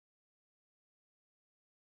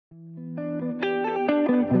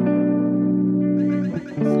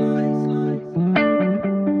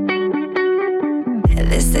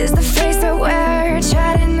This is the face that we're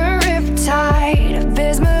treading the riptide.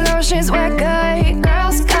 Abysmal oceans where good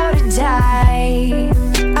girls go to die.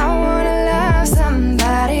 I wanna love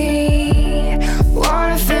somebody,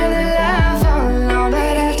 wanna feel the love all alone,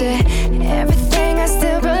 but after everything I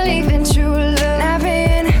still believe in true love. Not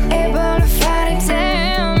being able to find it,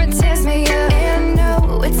 damn, it tears me up. And I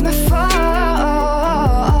know it's my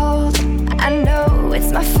fault, I know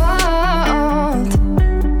it's my fault.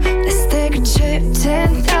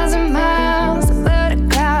 10,000 miles above the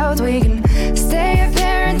clouds. We can stay up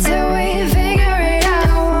there until we figure it out.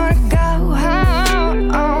 Don't wanna go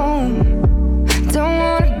home, don't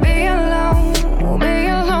wanna be alone, be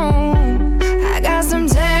alone. I got some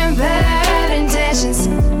damn bad intentions,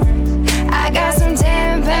 I got some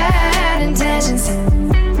damn bad intentions.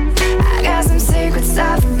 I got some secrets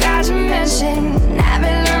I forgot to mention. I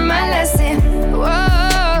haven't learned my lesson. Whoa.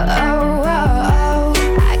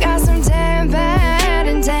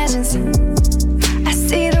 I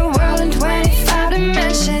see the world in 25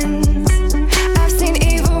 dimensions. I've seen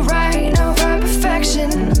evil right over perfection,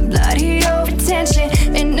 bloody over tension.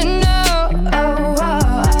 And I know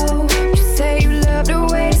you say you love the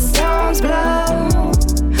way the storms blow,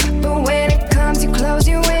 but when it comes you close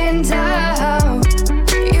your window.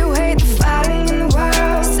 You hate the fighting in the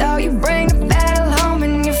world, so you bring the battle home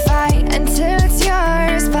and you fight until it's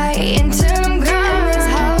yours. Fight until I'm gone. There's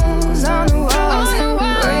holes on the walls,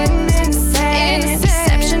 written in sand.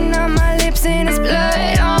 Deception on my lips and it's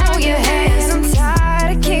blood on your hands. I'm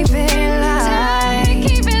tired of keeping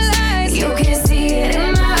lies. You can see it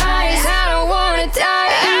in my eyes. I don't wanna die. I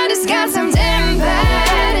just got some damn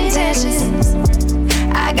bad intentions.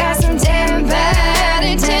 I got some damn bad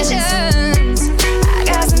intentions. I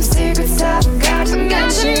got some secrets I forgot to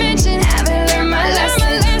mention. Haven't learned my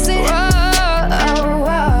lesson. Whoa.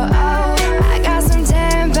 I got some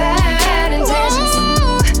damn bad intentions.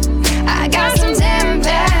 I got some damn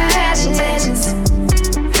bad intentions.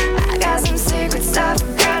 I got some secrets I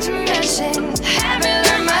forgot to mention. Haven't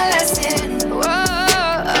learned my lesson. Whoa.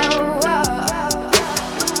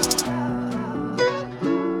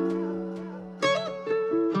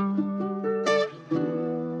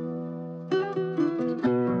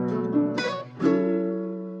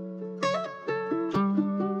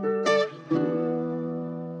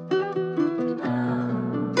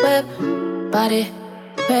 Whip, body,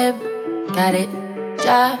 whip, got it,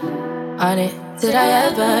 drive on it. Did I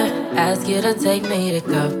ever ask you to take me to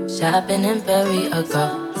go shopping in Paris or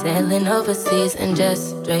go sailing overseas and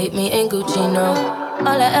just drape me in Gucci? No.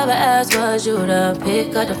 All I ever asked was you to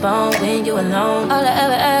pick up the phone when you alone. All I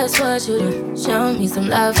ever asked was you to show me some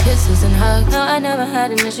love, kisses and hugs. No, I never had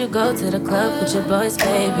an issue, go to the club with your boys,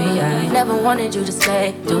 baby. I never wanted you to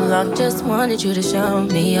stay too long, just wanted you to show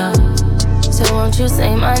me up. So won't you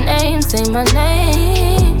say my name, say my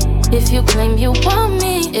name. If you claim you want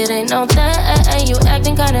me, it ain't no thing. You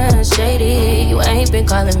acting kinda shady, you ain't been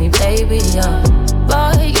calling me baby, yo.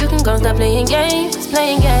 Boy, you can go stop playing games,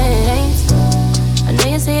 playing games. I know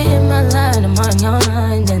you see it in my line, I'm on your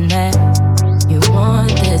mind and that you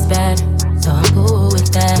want this bad, so I'm cool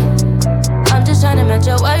with that. I'm just tryna match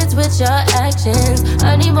your words with your actions.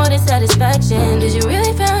 I need more than satisfaction. Did you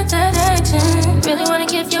really feel that action? Really wanna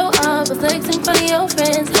give you all the flex in front of your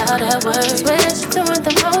friends. How that works? Swear that you're doing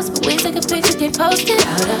the most, but we take a picture, get posted.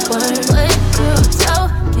 How that works? What you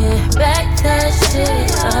talking? Back that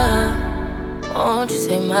shit up. Won't you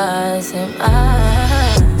say my, say my?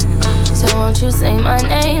 So won't you say my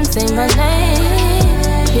name, say my name?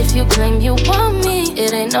 If you claim you want me,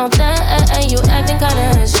 it ain't no thing. You acting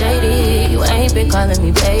kinda shady, you ain't been calling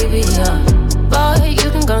me baby, yo. Boy, you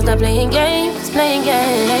can go stop playing games, playing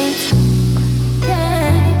games.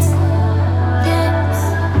 Games, games,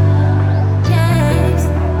 games,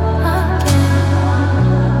 okay.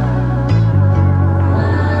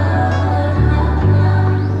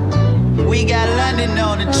 We got London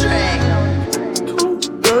on the track.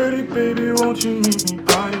 2:30, baby, won't you meet me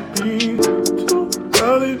by the beach?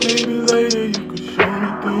 2:30, maybe later you could show me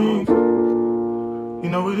things. You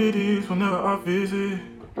know what it is whenever I visit.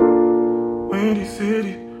 Windy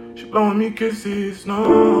city, she blowing me kisses, no.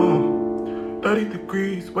 30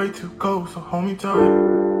 degrees, way too cold, so hold me tight.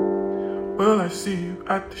 Will I see you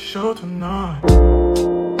at the show tonight?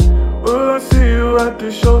 Will I see you at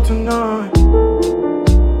the show tonight?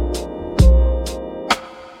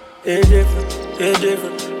 It's different, it's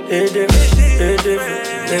different, it's different, it's different,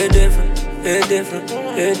 it's different, it's different,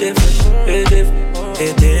 it's different, it's different,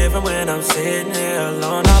 It's different when I'm sitting here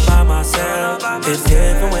alone all by myself. It's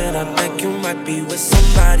different when I think you might be with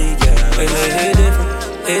somebody, yeah. It's different,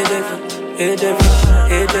 it's different, it's different,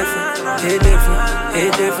 it's different, it's different,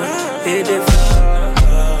 it's different, it's different.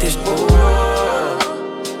 This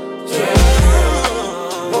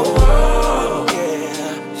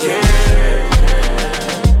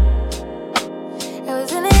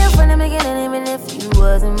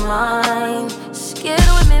wasn't mine. Scared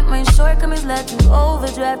to admit my shortcomings led to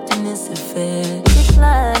overdraft in this affair.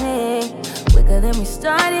 Declining quicker than we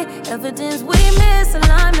started. Evidence we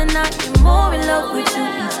misaligned, and I get more in love with you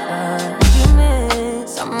each argument.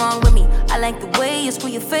 Something wrong with me. I like the way you screw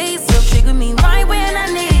your face up, trigger me right when I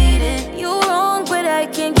need it. You wrong, but I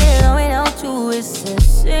can't get on without you. It's a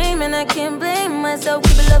shame, and I can't blame myself.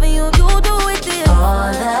 Keep loving you, you do it, dear.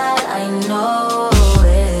 All that I know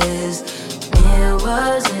is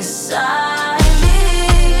mirrors inside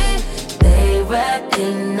me, they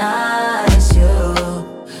recognize you.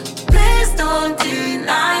 Please don't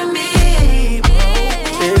deny me.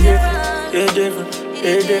 It's different, it's different,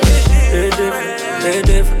 it's different, it's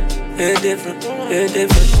different, it's different, it's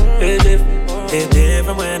different, it's different. It's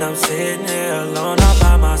different when I'm sitting here alone all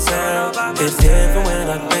by myself. It's different when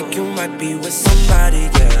I think you might be with somebody,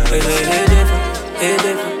 yeah. It's different, it's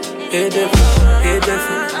different, it's different, it's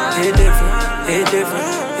different, it's different. It's different,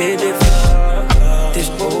 it's different. This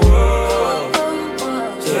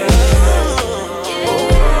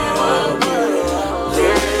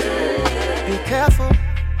Be careful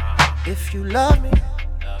if you love me.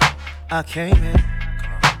 I came here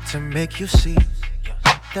to make you see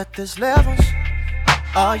that there's levels.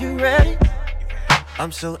 Are you ready?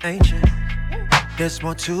 I'm so ancient. There's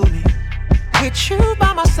more to me. With you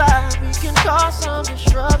by my side, we can cause some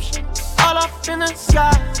disruption. All up in the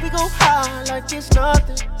sky, we go high like it's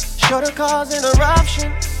nothing. Sure to cause an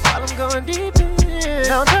eruption while I'm going deep in.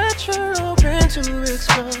 Now that you're open to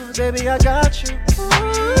explore, baby, I got you.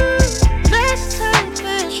 Let's take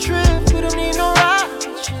this trip, we don't need no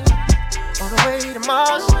rocket ship. On the way to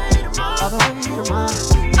Mars, all the way to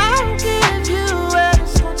Mars. I'll give you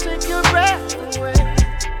it's gonna take your breath away.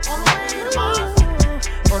 On the way to Mars,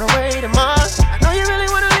 on the way to Mars. I know you really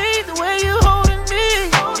wanna leave the way you holding me.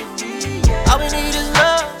 All we need is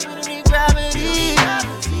love, we don't need gravity.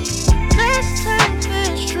 Let's take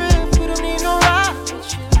this trip, we don't need no rocket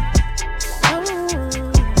ship.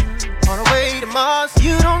 On the way to Mars,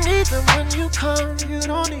 you don't need them when you come, you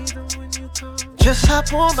don't need them when you come. Just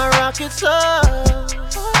hop on my rockets up.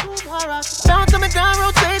 Bounce up and down,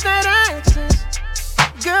 rotate that axis.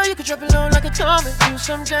 Girl, you can drop it low like a comet, do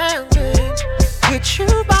some damage. With you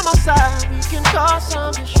by my side, we can cause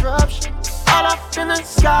some disruption. All up in the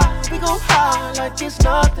sky, we go high like it's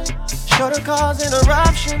nothing. Sure to cause an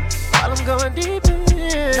eruption while I'm going deep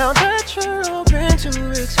in. Now that you're open to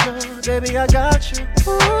explore, baby, I got you.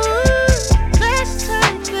 Let's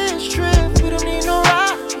take this trip, we don't need no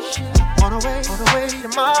rocket ship. On the way to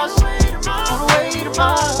Mars, on the way to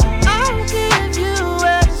Mars. I'll give you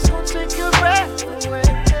it's gonna take your breath away.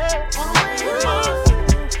 On the way to Mars,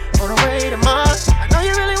 on the way to Mars. I know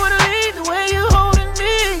you really wanna leave the way you holding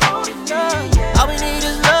me. All we need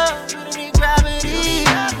is love, we don't need gravity.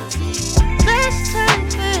 Let's take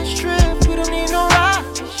this trip, we don't need no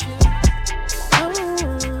rocket ship.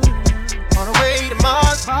 On the way to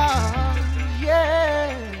Mars,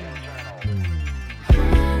 yeah.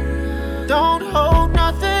 Don't hold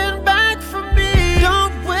nothing back from me.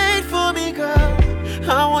 Don't wait for me, girl.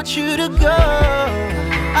 I want you to go.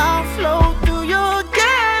 I'll float through your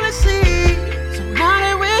galaxy. So now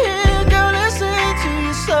that we're here, girl, listen to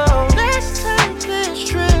your soul. Let's take this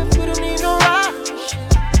trip, we don't need no rocket ship.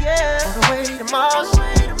 Yeah. On the way to Mars,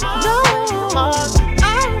 no Mars.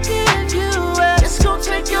 I'll give you it's gonna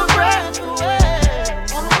take your breath away.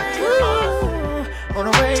 On the way to Mars, on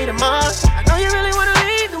the way to Mars. I know you really wanna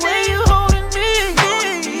leave the way you holding me.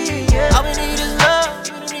 Yeah. All we need is love,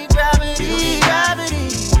 we don't need gravity.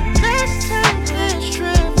 Let's take this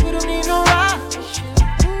trip, we don't need no rocket ship.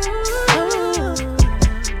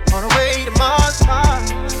 On the way to Mars,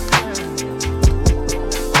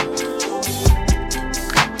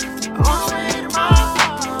 On the way to Mars.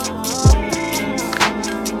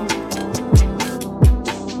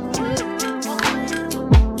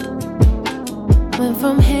 Went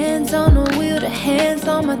from hands on the wheel to hands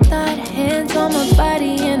on my thigh, to hands on my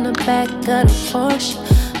body in the back of the Porsche.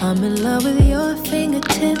 I'm in love with your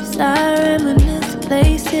fingertips. I reminisce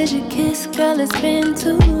places you kiss, girl, it's been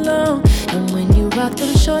too long. And when you rock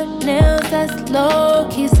them short nails, that's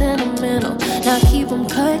low-key sentimental. Now keep them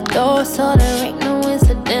cut though, so there ain't no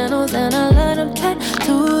incidentals. And I love them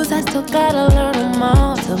tattoos, I still gotta learn them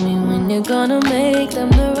all. Tell me when you're gonna make them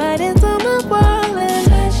the writings on my wall. And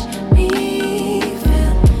touch me,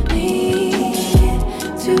 feel me,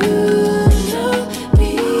 to know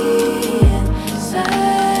me inside.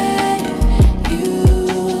 If you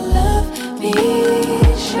love me,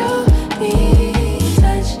 show me,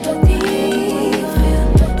 touch me, feel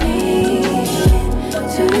me,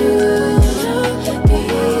 to know me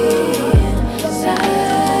inside.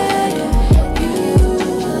 If you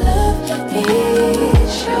love me,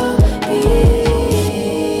 show me.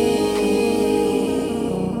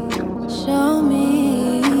 Show me.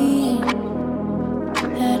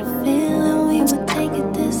 Had a feeling we would take it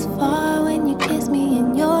this far when you kissed me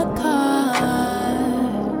in your car.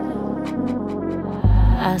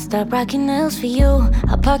 I'll stop rocking nails for you.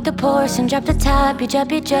 I'll park the Porsche and drop the top. You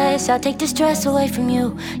drop your dress, I'll take the stress away from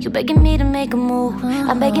you. You begging me to make a move,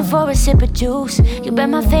 I'm begging for a sip of juice. You bet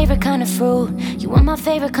my favorite kind of fruit, you want my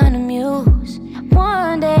favorite kind of muse.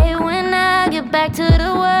 One day when I get back to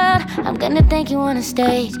the world, I'm gonna thank you on the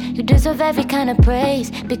stage. You deserve every kind of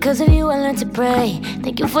praise. Because of you I learned to pray.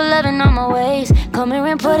 Thank you for loving all my ways. Come here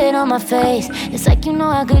and put it on my face. It's like you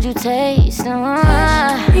know how good you taste. To know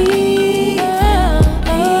me,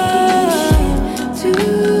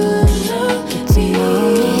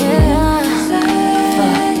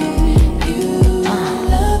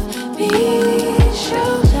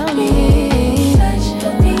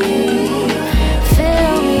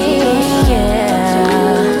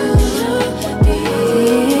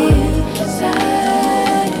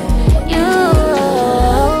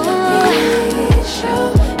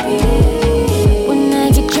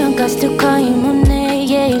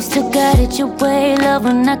 your way, love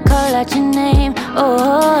when I call out your name.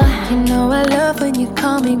 Oh, you know I love when you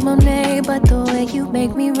call me Monet, but the way you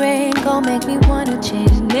make me rain gon' make me wanna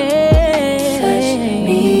change names. Touch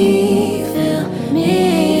me, feel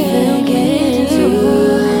me, get to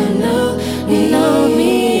know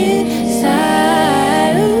me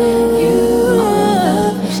inside. You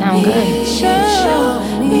sound good. Show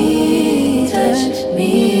me, touch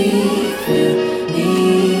me, feel me,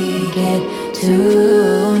 get to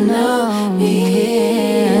know.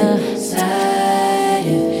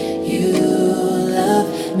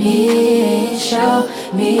 Show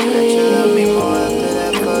me. Bet you love me more after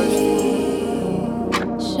that first.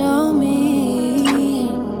 Show me.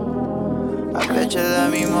 I bet you love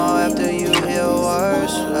me more after you hear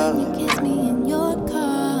worse love. You kiss me in your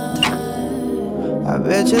car. I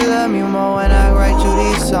bet you love me more when I write you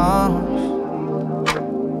these songs.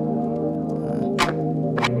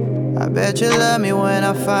 I bet you love me when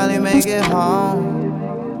I finally make it home.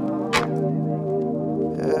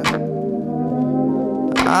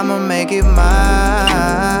 I'ma make it mine,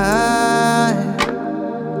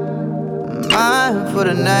 mine for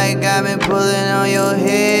the night. Got me pulling on your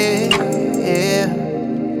head, yeah.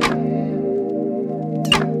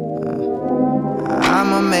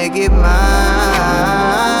 I'ma make it mine,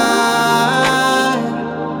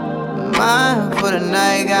 mine for the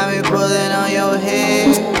night. Got me pulling on your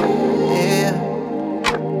head, yeah.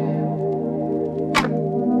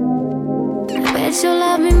 I bet you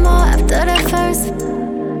love me more after that first.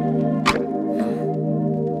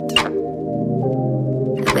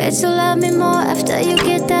 Bet you love me more after you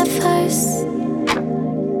get that first.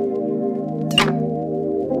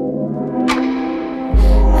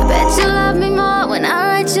 I bet you love me more when I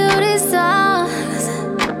write you these songs.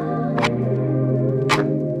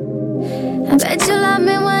 I bet you love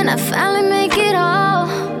me when I finally make it all.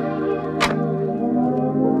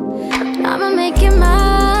 I'ma make it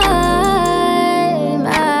mine,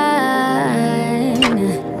 mine.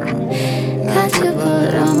 Got you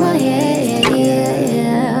put on my head, yeah.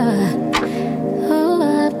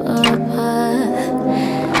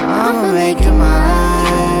 I'ma make it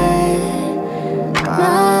mine,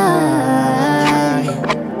 mine.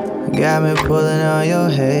 Got me pulling on your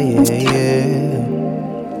hair, yeah, yeah.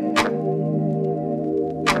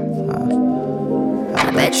 I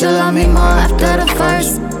bet you love me more after the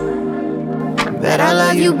first. Bet I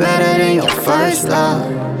love you better than your first love.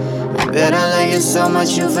 I bet I love you so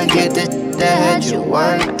much you forget that had you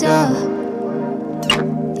worked up.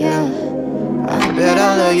 Yeah. I bet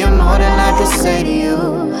I love you more than I can say to you.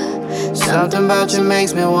 Something about you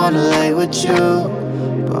makes me wanna lay with you,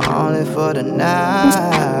 but only for the night.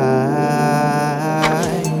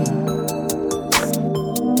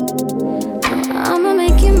 I'ma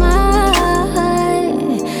make you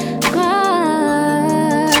mine,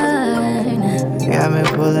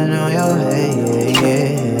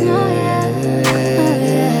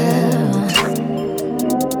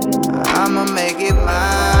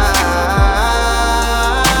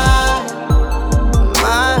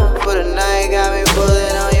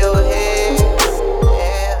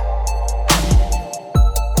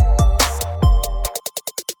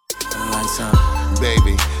 some.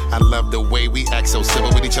 Baby, I love the way we act so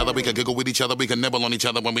civil with each other. We can giggle with each other, we can nibble on each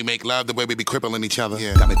other when we make love. The way we be crippling each other.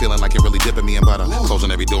 Yeah. Got me feeling like you're really dipping me in butter.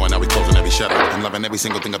 Closing every door, now we closing every shutter. I'm loving every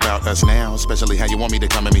single thing about us now, especially how you want me to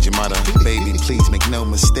come and meet your mother. Baby, please make no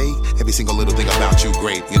mistake. Every single little thing about you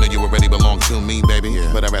great. You know you already belong to me, baby.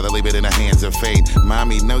 Yeah. But I'd rather leave it in the hands of fate.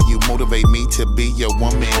 Mommy, know you motivate me to be your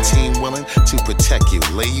one-man team, willing to protect you,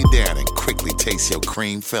 lay you down, and quickly taste your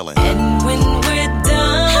cream filling. And when we're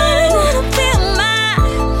done, I wanna feel my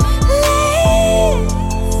legs.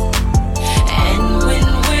 And when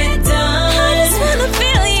we're done, I just wanna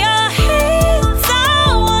feel your hands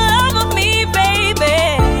all over me, baby.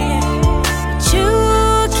 But you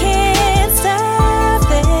can't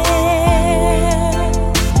stop it.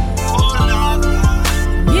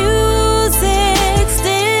 Music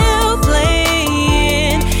still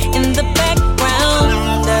playing in the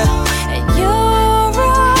background, and you're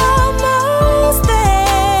almost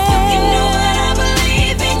there. You can know that I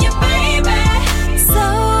believe in you, baby. So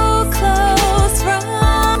close from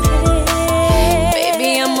here. Baby,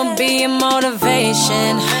 I'ma be your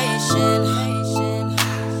motivation.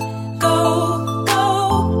 Go, go,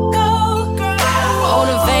 go, go.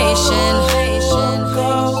 Motivation. Go,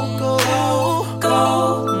 go, go,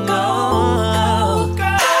 go,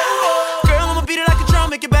 go. Girl, I'ma beat it like a drum,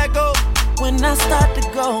 make your back go. When I start to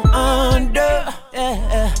go under,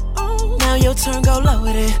 yeah. Now your turn, go low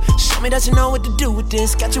with it. Show me that you know what to do with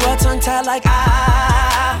this. Got you all tongue-tied like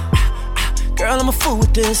girl, I'm a fool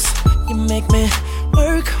with this. You make me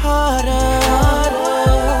work harder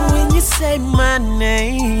when you say my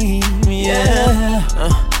name, yeah.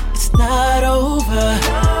 It's not over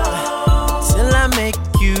till I make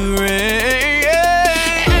you rain.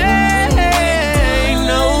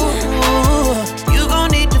 No, you gon'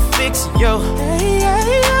 need to fix yo.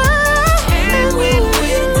 And when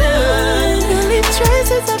we're done, you'll leave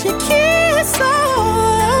traces of your kiss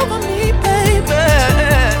all over me, baby.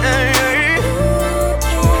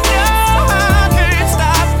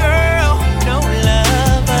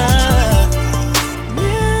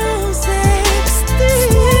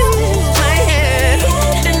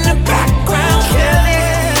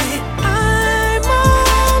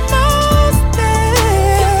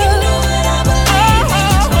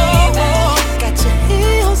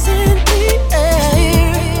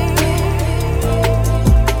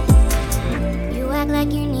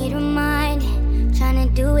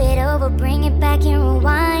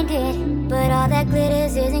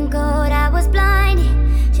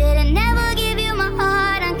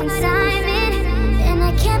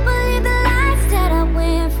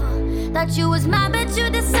 You was mine, but you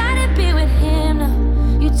decided to be with him. No,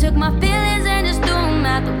 you took my feelings and just threw them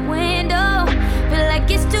out the window. Feel like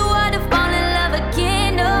it's too hard to fall in love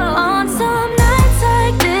again. No, on some nights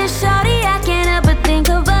like this, shawty, I can't help but think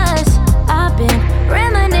of us. I've been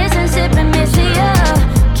reminiscing, sipping missy up.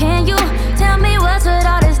 Can you tell me what's with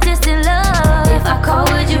all this distant love? If I call,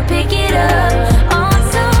 would you pick it up? On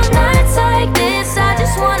some nights like this, I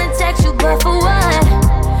just wanna text you, but for what?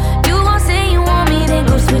 You won't say you want me, then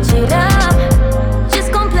go switch it up.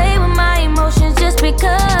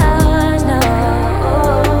 Because, no,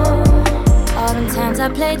 all them times I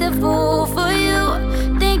played the fool for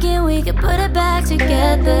you, thinking we could put it back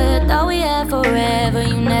together. Thought we had forever,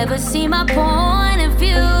 you never see my point of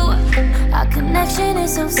view. Our connection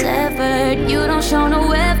is so severed, you don't show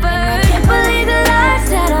no effort. I can't believe the lies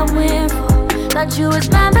that I went for. Thought you was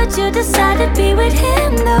mine, but you decided to be with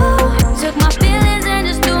him, though. Took my feelings and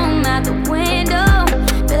just threw them out the window.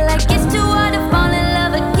 Feel like it's too hard to fall in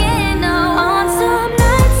love again, no. On some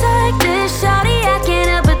nights like this, shawty, I can't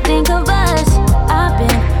help but think of us. I've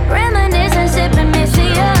been reminiscing, sipping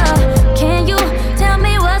missy up. Can you tell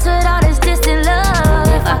me what's with all this distant love?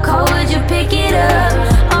 If I call, would you pick it up?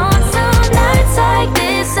 On some nights like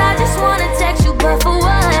this, I just wanna text you, but for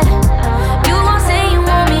what? You won't say you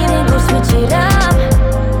want me, then go switch it up.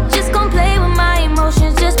 Just gon' play with my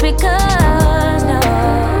emotions just because, no.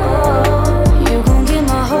 You gon' get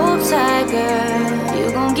my hopes high, girl.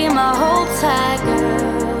 You gon' get my hopes high, girl.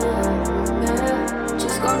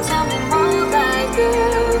 Just gon' tell me more like,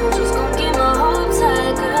 girl. Just gon' get my hopes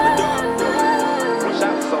high, girl.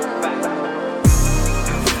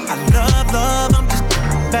 I love, I'm just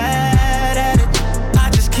bad at it. I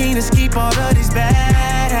just can't escape all of these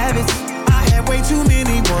bad habits. I had way too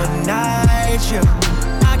many one nights, yeah.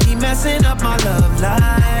 I keep messing up my love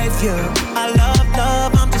life, yeah. I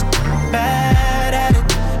love, I'm just bad at it.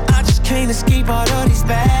 I just can't escape all of these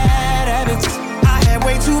bad habits. I had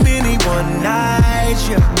way too many one nights,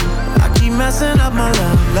 yeah. I keep messing up my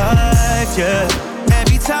love life, yeah.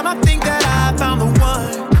 Every time I think that I found the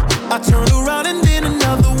one, I turn around and then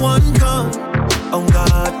another one comes.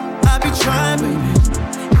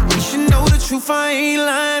 I ain't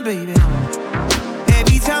lying, baby.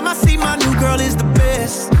 Every time I see my new girl is the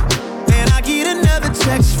best. And I get another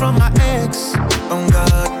text from my ex. Oh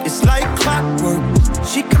God, it's like clockwork.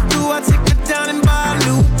 She come through, I take her down and buy a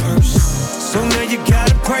new purse. So now you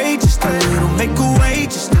gotta pray just a little, make a way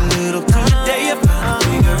just a little. Till the day you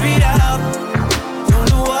finally figure it out. Don't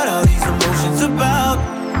know what all these emotions about,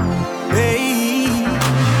 baby.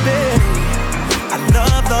 I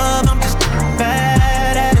love, I'm just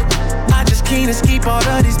bad at it. I just can't escape all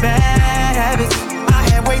of these bad habits. I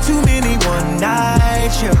had way too many one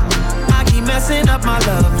nights, yeah. I keep messing up my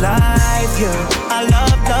love life, yeah. I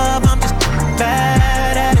love, I'm just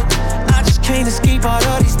bad at it. I just can't escape all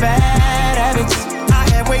of these bad habits. I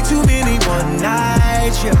had way too many one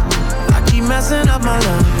nights, yeah. I keep messing up my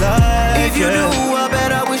love life. If you knew, I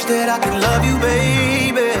bet I wish that I could love you,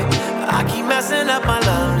 baby. I keep messing up my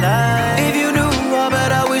love life. If you knew, I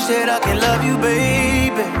bet I wish that I could love you,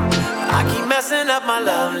 baby. I keep messing up my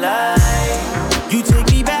love life. You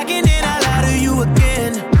take me back and then I lie to you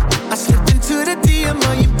again. I slipped into the DM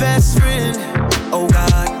of your best friend. Oh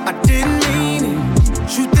God, I didn't mean it.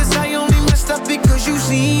 Truth is, I only messed up because you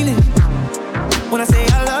seen it. When I say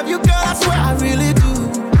I love you, girl, I swear I really do.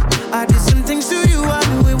 I did some things to you, I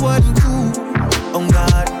knew it wasn't cool. Oh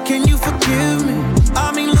God, can you forgive me?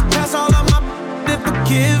 I mean, look past all of my and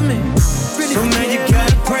forgive me. Really so now you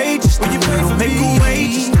gotta pray just a little, make a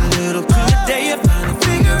way just a little. Till the day you finally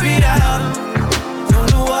figure it out. Don't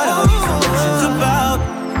know what all these emotions about,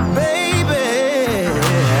 baby.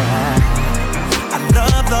 I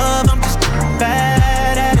love, I'm just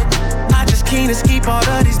bad at it. I just can't escape all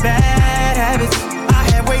of these bad habits. I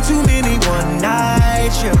had way too many one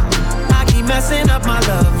nights, yeah. I keep messing up my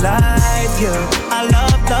love life, yeah. I love,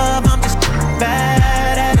 I'm just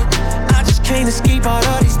bad at it. I just can't escape all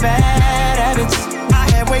of these bad habits. I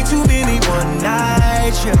had way too many one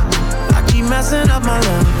nights, yeah. I keep messing up my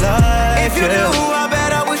love life. If you knew, I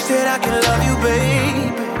bet I wish that I could love you, baby.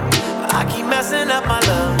 I keep messing up my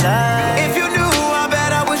love life. If you knew, I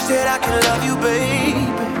bet I wish that I could love you, baby.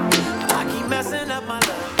 I keep messing up my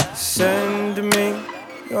love life. Send me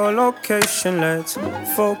your location, let's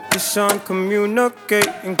focus on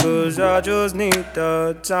communicating. Cause I just need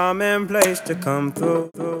the time and place to come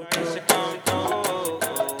through.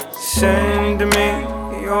 Send me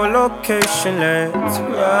your location, let's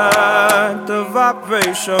ride the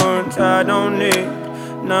vibrations. I don't need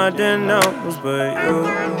nothing else but you.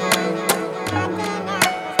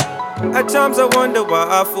 At times I wonder why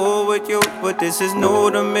I fool with you, but this is new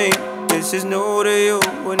to me. This is new to you.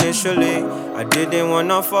 Initially, I didn't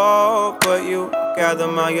wanna fall, but you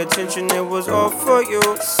gathered my attention, it was all for you.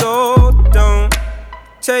 So don't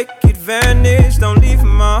take advantage, don't leave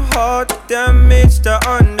my heart damaged. I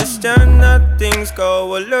understand that things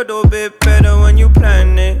go a little bit better when you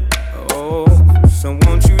plan it. Oh, so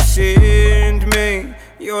won't you send me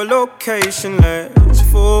your location? Let's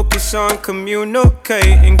focus on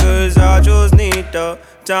communicating. Cause I just need the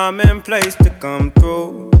time and place to come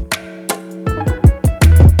through.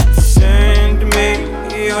 Send me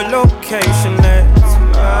your location, let's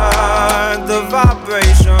ride the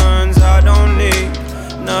vibrations. I don't need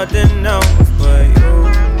nothing else but you.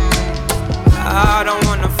 I don't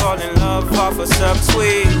wanna fall in love off a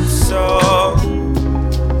subtweet, so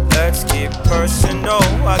let's keep personal.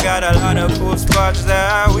 I got a lot of cool spots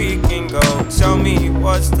that we can go. Tell me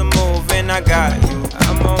what's the move and I got you.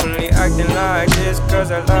 I'm only acting like this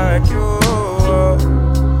cause I like you.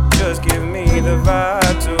 Just give me the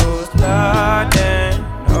vibe to slide in.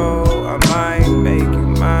 Oh, I might make you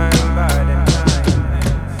mine by then.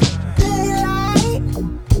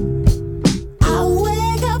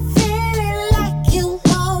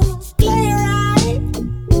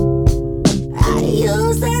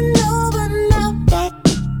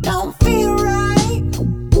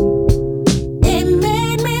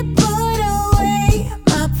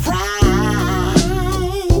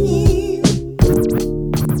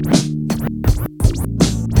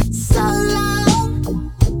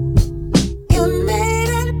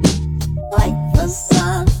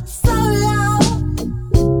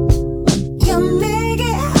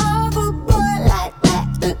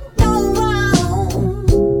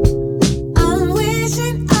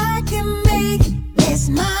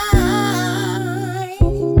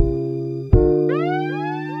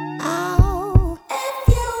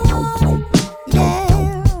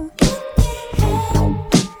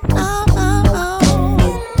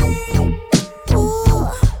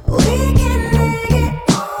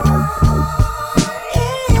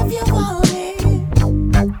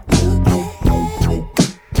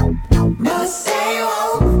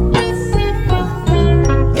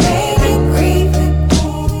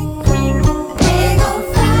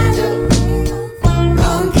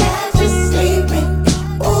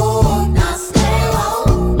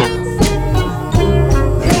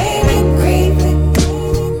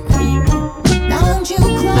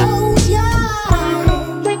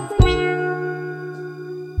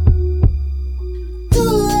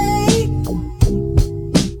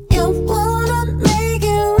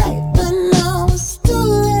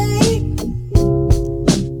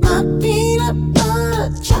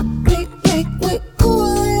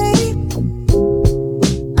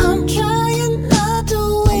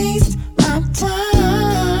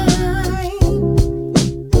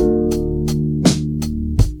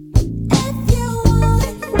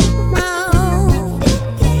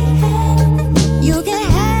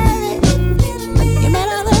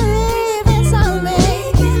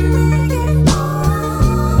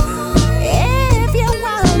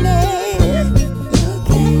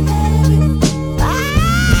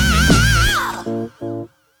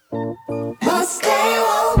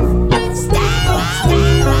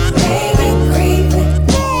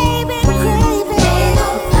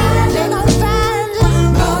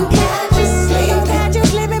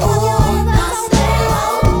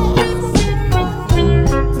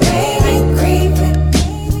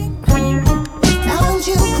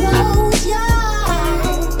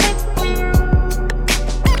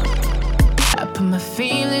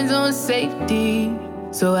 want safety,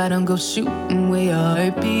 so I don't go shooting where your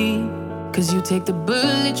heart beat. Cause you take the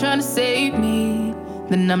bullet trying to save me,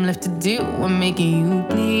 then I'm left to deal with making you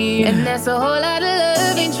bleed. And that's a whole lot of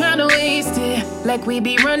love, ain't trying to waste it. Like we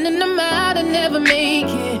be running them out and never make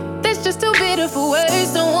it. That's just too bitter for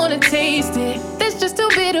words, don't wanna taste it. That's just too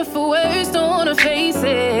bitter for words, don't wanna face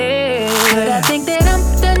it. But I think that I'm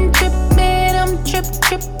done tripping, I'm tripping.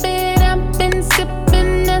 I've been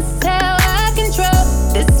sipping, that's how I control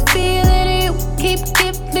this feeling you keep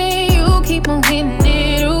giving. You keep on hitting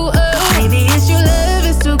it, ooh, oh. Maybe it's your love,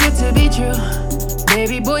 it's too good to be true.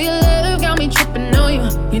 Baby boy, your love got me tripping on you.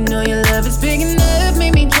 You know your love is big enough,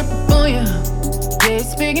 made me trip up on you. Yeah,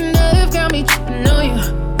 it's big enough, got me tripping on you.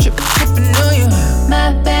 Tripping on you.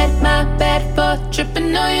 My bad for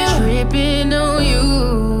tripping on you. Tripping on you.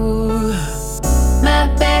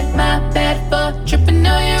 My bad for tripping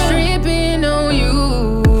on you. Tripping on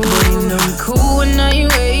you. Boy, you know I'm cool when now you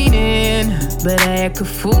waiting, but I act a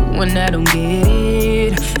fool when I don't get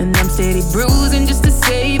it. And I'm steady bruising just to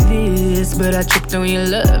save this, but I tripped on your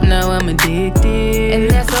love, now I'm addicted. And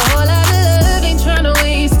that's a whole lot of love, ain't tryna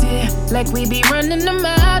waste it. Like we be running them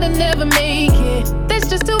out and never make it. That's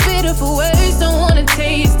just too bitter for words, don't wanna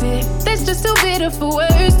taste it. That's just too bitter for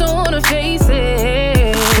words, don't wanna face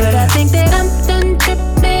it. But I think that I'm done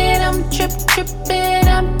tripping, I'm tripping.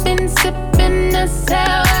 I've been sipping, that's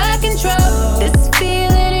how I control this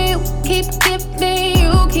feeling you keep giving.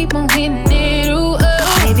 You keep on hitting it, ooh,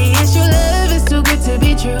 oh. Maybe it's your love, it's too good to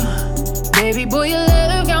be true. Baby boy, your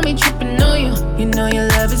love got me tripping on you. You know your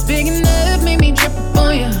love is big enough, made me trip up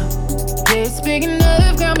on you. Yeah, it's big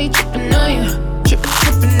enough, got me tripping on you.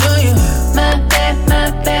 Tripping on you. My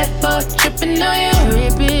bad for tripping on you.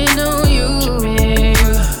 Tripping on you.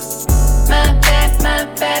 My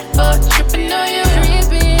bad for tripping on you.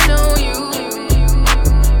 Tripping on you.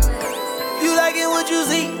 You like it what you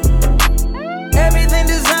see. Everything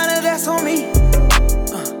designer, that's on me.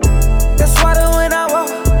 That's why that when I walk,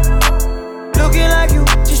 looking like you,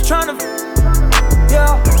 just tryna.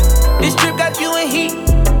 Yeah, this trip got you in heat.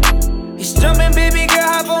 It's jumping, baby girl,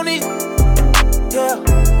 hop on it. Yeah,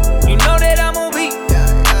 you know that I'm on beat.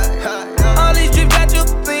 All these trips got you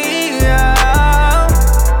clean. Yeah.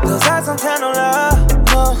 Those eyes don't tell no love.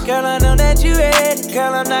 No, girl, I know that you ready.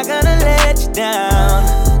 Girl, I'm not gonna let you down.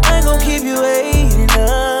 I ain't gon' keep you waiting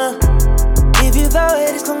up. If you throw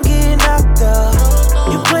it, it's gon' get knocked up.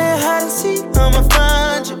 You playing hide and seek, I'ma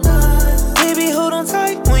find you. Baby, hold on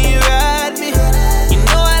tight when you ride me. You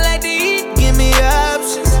know I like to eat, give me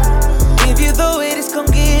options. If you throw it, it's gon'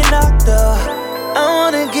 get knocked up. I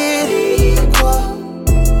wanna get equal.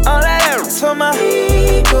 All that arrows for my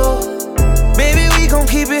ego. Baby, we gon'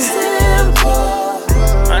 keep it simple.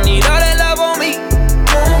 I need all that love on me.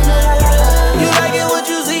 You like it what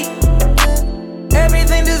you see.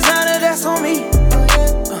 Everything designer, that's on me.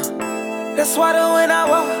 That's why that when I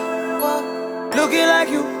walk, looking like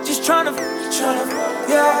you, just tryna,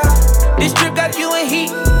 yeah. This trip got you in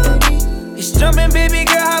heat. It's jumping, baby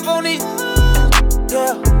girl, hop on it.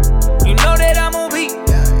 Yeah, you know that I'm on beat.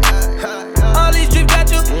 All these trips got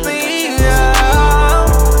you clean.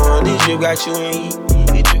 Yeah. This trip got you in heat.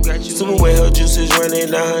 Super wet, her juices running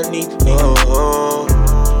down her knee.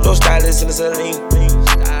 No stylist in the saline.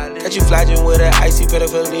 Got you flogging with an icy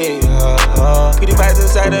pedophilia. Pretty vibes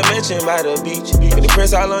inside the mansion by the beach. Pretty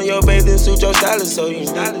prints all on your bathing suit, your stylist so unique.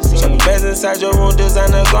 Shopping bags inside your room,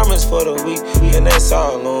 designer garments for the week. And that's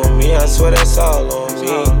all on me, I swear that's all on me.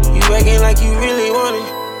 You acting like you really want it,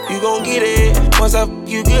 you gon' get it. Once I f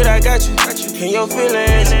you good, I got you. In your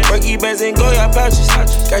feelings, Berkey bands and Goya pouches.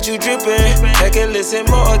 Got you drippin', like a listen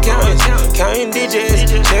more accountants. Counting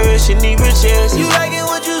digits, cherishing the riches. You like it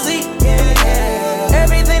what you see.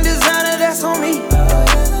 Everything designer, that's on me.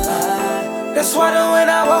 That's why that when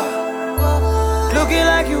I walk, looking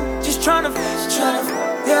like you, just tryna,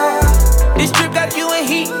 yeah. This trip got you in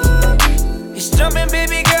heat. It's jumping,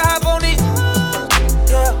 baby girl, hop on it.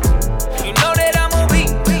 Yeah, you know that I'm on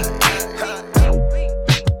beat.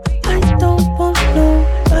 I don't want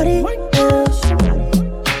nobody else.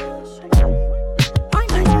 I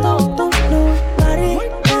don't want nobody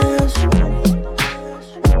else.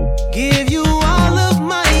 Give you all of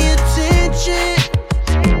my attention.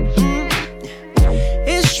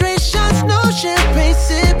 It's straight shots, no champagne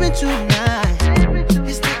sipping tonight.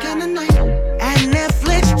 It's the kind of night at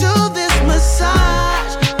Netflix do this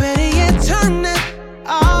massage. Better yet, turn it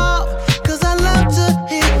off, 'cause I love to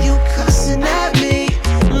hear you cussing at me.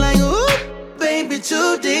 Like, ooh, baby,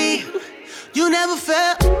 too deep. You never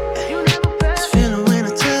felt this feeling when I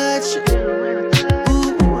touch you.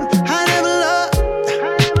 Ooh, I never loved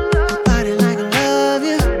body like I love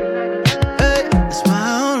you. Hey, that's why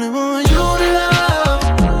I only want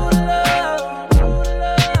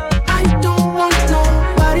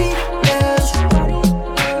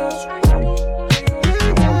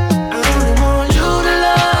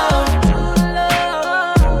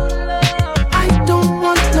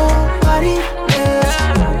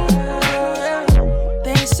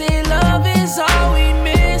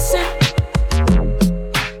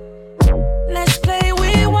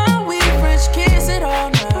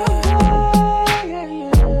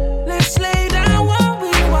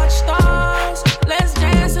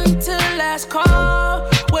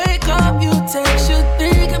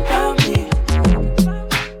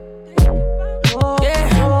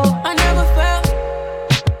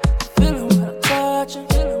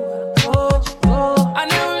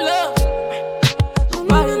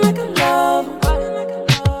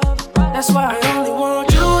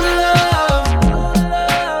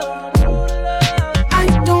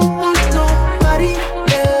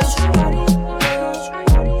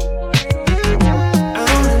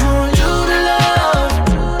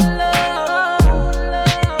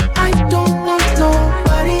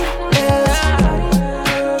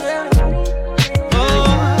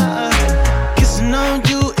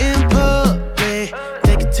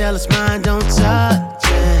what's mine, don't touch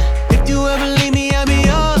it. If you ever leave me, I'll be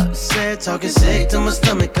upset. Talking sick to my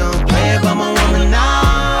stomach, don't play about my woman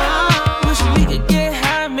now. Wish we could get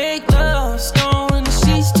high, make love, stone the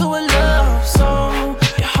sheets to a love song.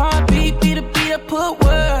 Your heartbeat, beat a beat, I put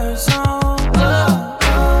words on.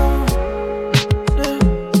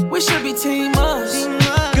 Yeah. We should be team ups.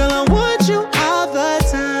 Girl, I want you all the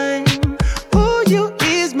time. Ooh, you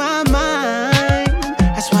ease my mind.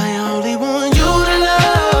 That's why I only want you to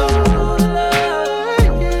love.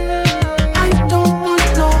 I don't want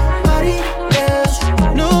nobody else.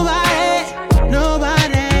 Nobody,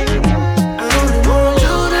 nobody. I only want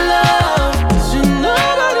you to love. You know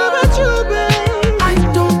about you, babe. I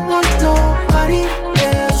don't want nobody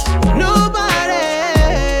else. Nobody.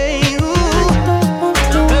 Ooh.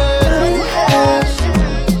 Don't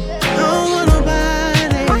want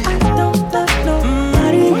nobody.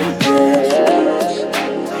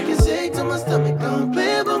 Talking sick to my stomach, don't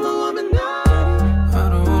play about my woman now. I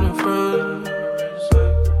don't want a friend.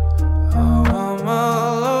 I want my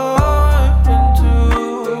life into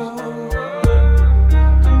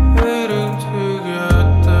waiting to get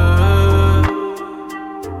there,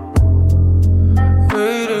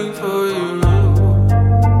 waiting for you.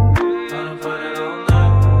 Gonna put it all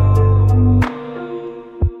night.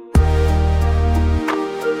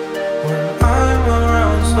 When I'm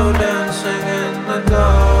around, slow dancing in the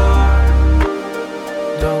dark.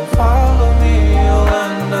 Don't follow me, you'll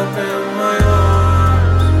end up in my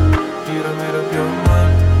arms. You done made up your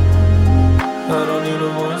mind. I don't need no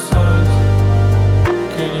more signs.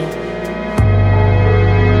 Can you?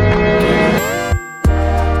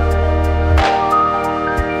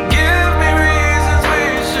 Give me reasons we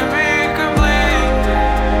should be complete.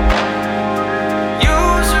 You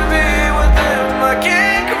should be with them, I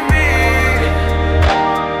can't compete.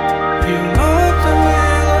 You looked at me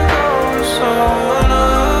like I was someone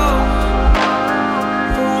else.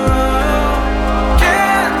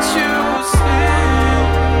 Can't you see?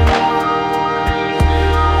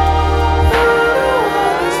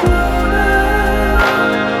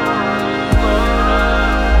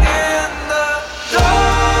 In the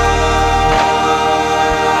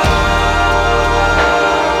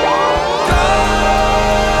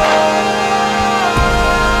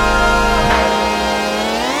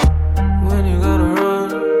when you gotta run,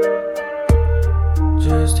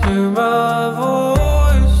 just hear my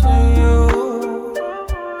voice to you,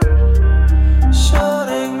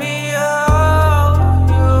 shutting me out.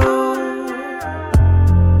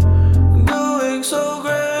 You doing so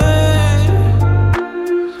great,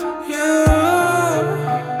 yeah.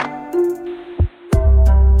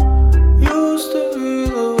 Used to be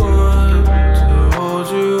the one to hold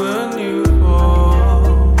you when you fall,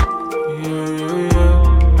 yeah.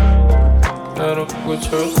 Gotta with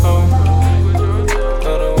your song. I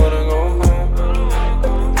don't wanna go home.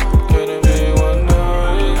 Can it be one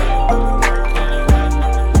night?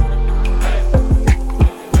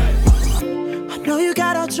 I know you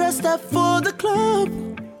got all dressed up for the club.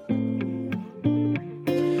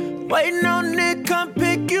 Waiting on Nick, come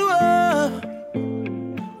pick you up.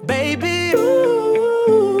 Baby,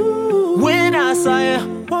 ooh, when I saw you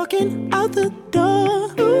walking out the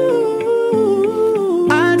door, ooh,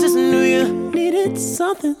 I just knew you needed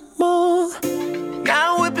something more.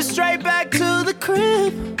 Now whip it straight back to the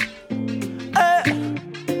crib.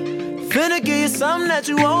 Finna give you something that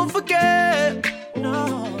you won't forget.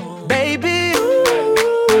 No, baby,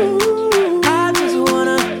 ooh, I just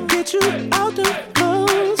wanna get you out the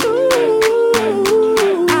clothes.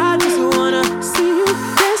 Ooh, I just wanna see you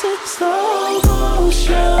dancing slow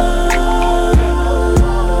motion.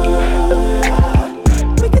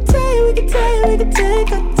 We can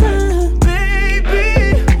take our time, baby,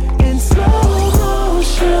 in slow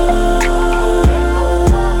motion.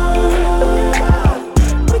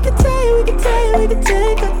 We can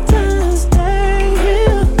take our time, stay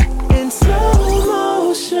here in slow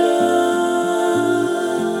motion.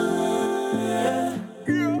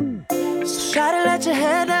 So try to let your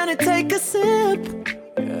head down and take a sip.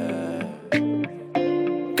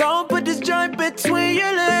 Go and put this joint between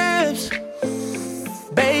your lips.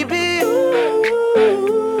 Baby,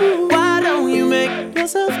 ooh, why don't you make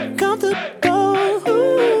yourself comfortable?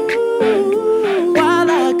 Ooh, while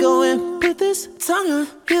I go and put this tongue on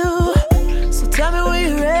you. So tell me when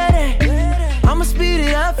you're ready. I'ma speed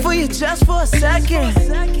it up for you just for a second.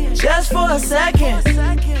 Just for a second.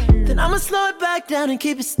 Then I'ma slow it back down and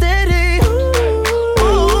keep it steady.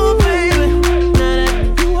 Ooh, baby. Now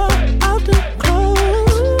that you are out the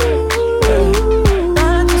clothes,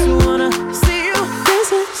 I just wanna see you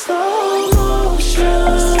dancing slow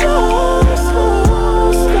motion. Slow.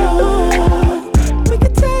 We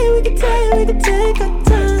can take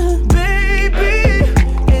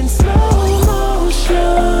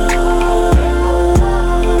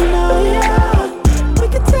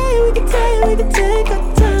we can take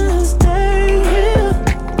our time, stay here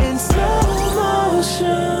in slow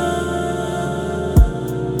motion.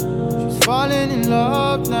 She's falling in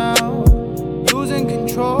love now, losing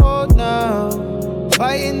control now,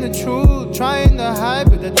 fighting the truth, trying to hide,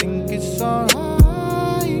 but I think it's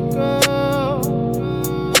alright, girl.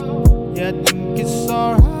 Yeah, I think it's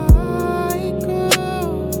alright,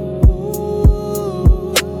 girl.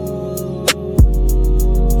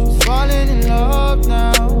 She's falling in love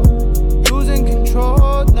now, losing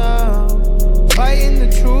control now, fighting the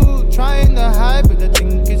truth, trying to hide, but I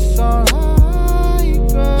think it's alright,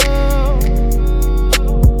 girl.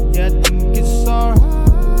 Yeah, I think it's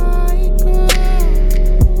alright, girl.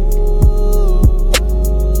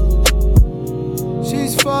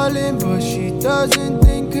 She's falling, but she doesn't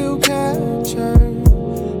think he'll catch her,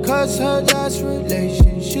 'cause her last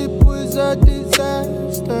relationship was a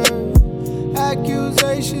disaster.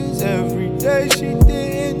 Accusations every day, she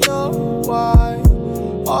didn't know why.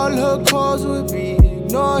 All her calls would be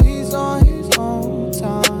ignored, he's on his own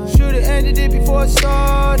time. Should've ended it before it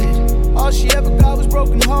started. All she ever got was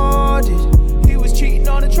broken hearted. He was cheating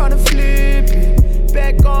on her, trying to flip it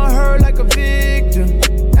back on her like a victim.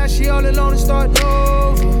 Now she all alone and starting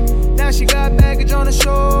over. Now she got baggage on her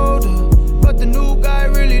shoulder, but the new guy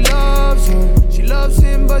really loves her. She loves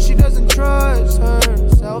him, but she doesn't trust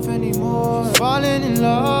herself anymore. She's falling in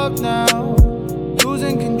love now,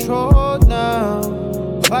 losing control now,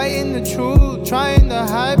 fighting the truth, trying to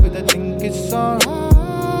hide, but I think it's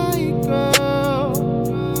alright, girl.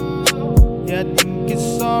 Yeah, I think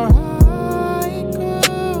it's alright,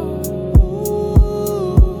 girl.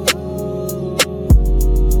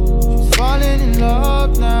 She's falling in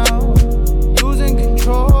love now, losing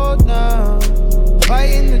control now,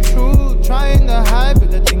 fighting the truth, trying to hide,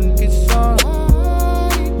 but I think it's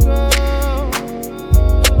alright, girl.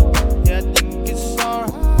 Yeah, I think it's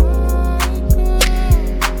alright, girl.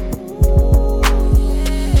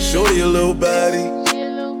 Shorty a little baddie,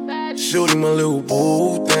 shorty my little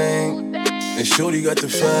boo thing, and shorty got the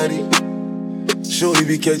fatty. Shorty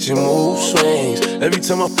be catching mood swings. Every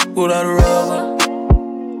time I fuck without a rubber,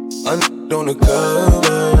 I on the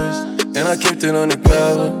covers, and I kept it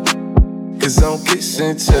undercover, 'cause I don't kiss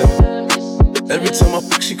and tell. Every time I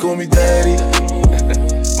fuck, she call me daddy.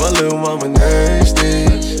 My little mama nasty.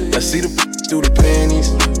 I see the through the panties.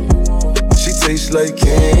 She tastes like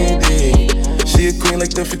candy. She a queen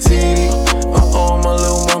like the Fatini. My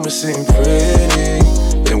little mama sitting pretty.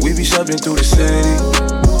 And we be shopping through the city.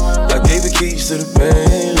 I gave the keys to the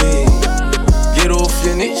Bentley. Get off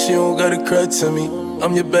your knees, you don't gotta cry to me.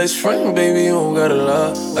 I'm your best friend, baby, you don't gotta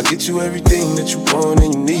lie. I get you everything that you want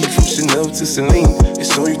and you need, from Chanel to Celine.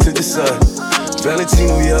 It's on you to decide.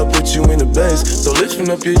 Valentino, yeah, I put you in the best. So lifting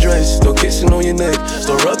up your dress, start kissing on your neck,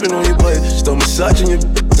 start rubbing on your butt, start massaging your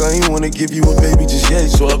I ain't wanna give you a baby just yet,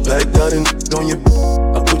 so I backed out and on your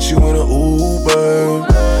I put you in an Uber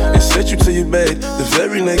and sent you to your bed. The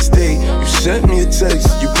very next day, you sent me a text.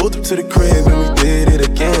 You pulled up to the crib and we did it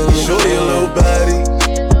again. Shorty a little body,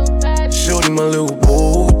 shorty my little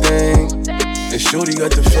boo thing, and shorty got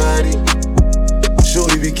the fatty.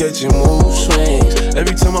 Shorty be catching mood swings.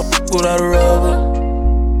 Every time I fuck without a rubber,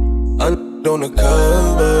 I on the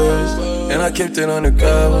covers, and I kept it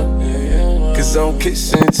undercover, 'cause I don't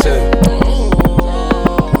kiss and tell.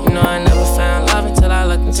 You know I never found love until I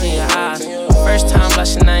looked into your eyes. First time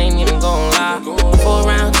blushing, I ain't even gon' lie. 4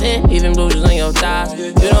 round 10, even bruises on your thighs.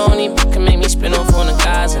 You the only can make me spin off on the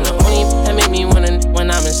guys, and the only that make me wanna when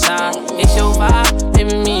I'm inside. It's your vibe,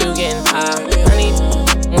 baby, me you getting high. Honey,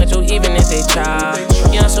 with you even if they try.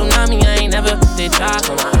 Young tsunami, I ain't never did try.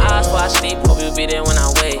 Close my eyes while I sleep, hope you'll be there when I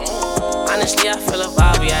wake. Honestly, I feel a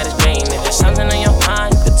vibe, we had a dream. If there's something on your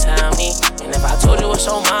mind, you could tell me. And if I told you what's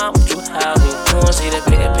on mine, would you help me? You won't see the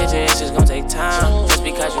bigger picture, it's just gon' take time. Just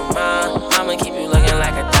because you mine, I'ma keep you looking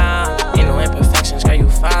like a dime. Ain't no imperfections, girl, you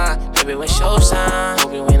fine. Baby, what's your sign?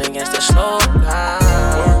 Hope you win against the slow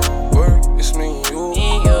line. Work, it's me and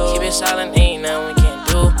you. Keep it silent, ain't nothing we can't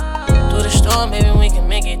do. Through the storm, baby, we can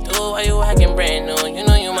make it through. Why you acting brand new? You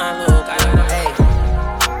know you my look, I don't know. Hey.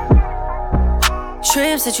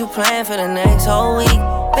 Trips that you plan for the next whole week.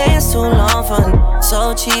 Bands too long for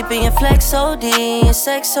so cheap and your flex OD and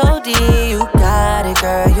sex OD. You got it,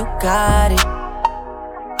 girl, you got it.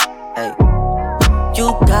 Hey,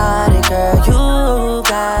 you got it, girl, you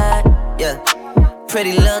got it. Yeah,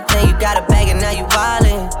 pretty little thing, you got a bag and now you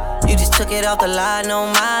wildin'. You just took it off the line, no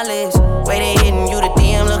mileage. Waiting, hitting you the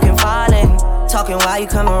DM, looking violent. Talking while you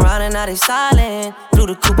come around and now they silent. Flew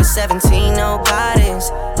the Cooper 17, no guidance.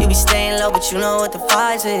 You be staying low, but you know what the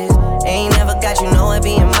price is. Ain't never got you know it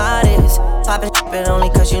being modest. Poppin' but only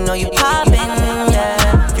cause you know you poppin',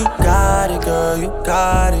 yeah. You got it, you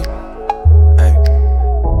got it. Hey.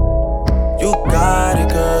 You got it,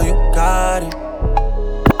 girl, you got it.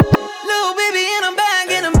 Little baby in a bag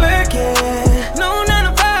and a Birkin. No 9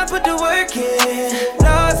 to 5, put the work in.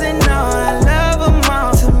 Laws and all, I love them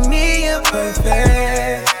all. To me, you're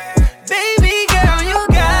perfect. Baby girl, you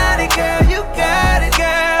got it, girl, you got it,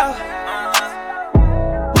 girl.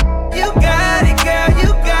 You got it, girl, you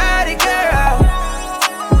got it, girl.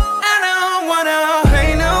 I don't wanna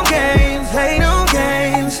play no games,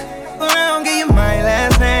 but I don't give you my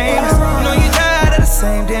last name. You know you tired of the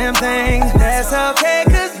same damn thing. That's okay,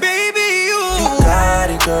 cause baby, you got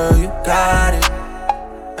it, girl, you got it.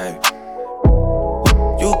 Hey.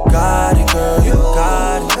 You got it, girl, you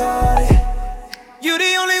got it. You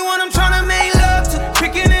the only one I'm tryna make love to,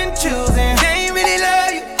 picking and choosing. They ain't really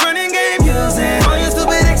love you, running game using. All your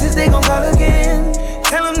stupid exes, they gon' call again.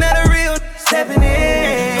 Tell them that a real stepping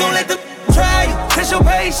in. Don't let them try you, test your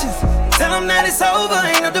patience. Tell them that it's over,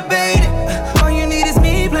 ain't no debating. All you need is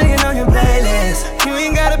me playing on your playlist. You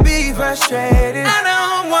ain't gotta be frustrated. I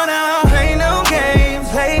don't wanna play no games,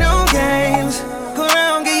 go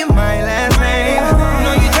around, give you my last name. You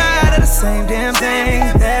know you tired of the same damn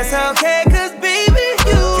thing. That's okay, cause baby,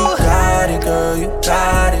 you got it, girl, you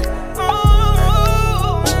got it.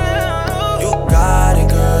 You got it,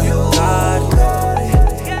 girl, you got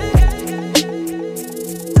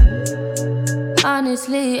it.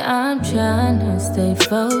 Honestly, I'm trying to stay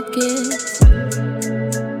focused.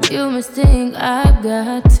 You must think I've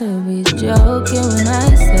got to be joking when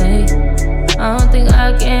I say I don't think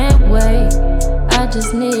I can wait. I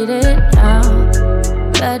just need it now.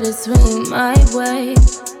 Let it swing my way.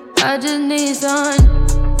 I just need some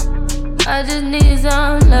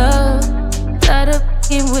love. Tired of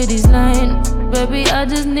f***ing with these lines. Baby, I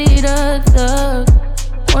just need a thug.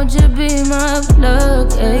 Won't you be my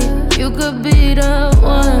plug, ayy? You could be the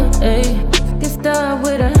one, ayy. Get started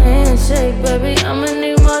with a handshake, baby. I'ma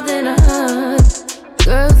need more than a hug.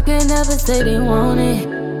 Girls can't never say they want it.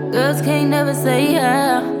 Girls can't never say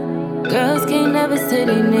yeah. Girls can't never say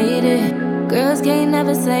they need it. Girls can't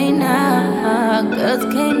never say nah. Girls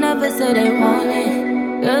can't never say they want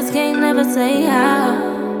it. Girls can't never say how.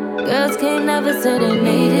 Girls can't never say they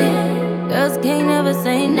need it. Girls can't never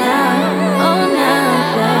say nah. Oh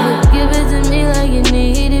nah, baby. Give it to me like you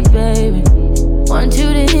need it, baby. Want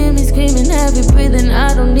you to hear me screaming every breathing.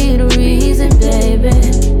 I don't need a reason, baby.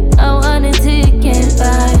 I want it till you can't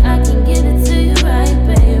buy. I can give it to you right,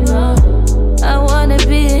 baby. I wanna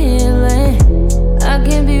be a healing. I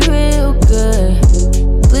can be real good.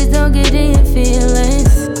 Please don't get in your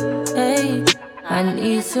feelings. Hey, I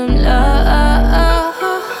need some love.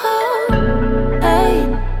 Hey,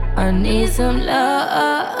 I need some love.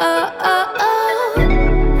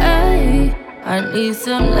 Hey, I need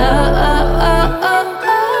some love.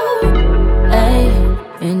 Hey,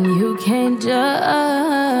 and you can't judge.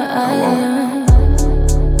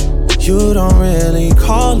 You don't really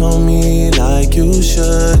call on me like you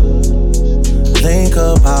should. Link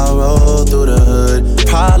up, I'll roll through the hood.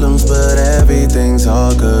 Problems, but everything's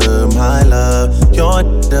all good. My love, your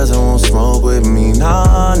doesn't want smoke with me.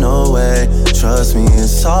 Nah, no way. Trust me,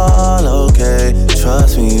 it's all okay.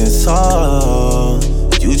 Trust me, it's all.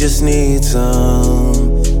 You just need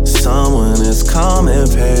someone that's calm and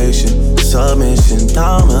patient. Submission,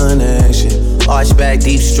 domination. Arch back,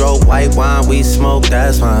 deep stroke, white wine, we smoke.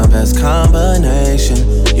 That's my best combination.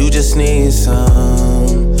 You just need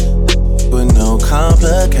some with no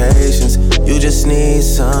complications. You just need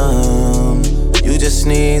some. You just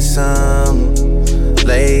need some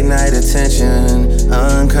late night attention,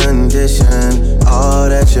 unconditioned. All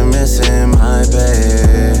that you're missing, my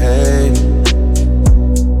babe.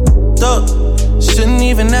 Look, shouldn't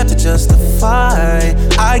even have to justify.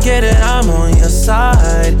 I get it, I'm on your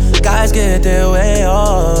side. Guys get their way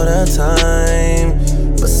all the time.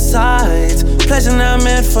 Besides, pleasure not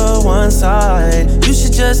meant for one side. You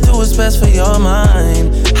should just do what's best for your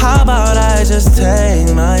mind. How about I just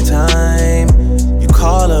take my time? You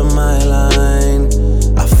call up my line,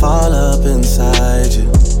 I fall up inside you.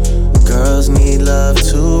 Girls need love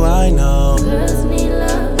too, I know. Girls need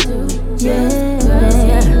love too, yeah. Girls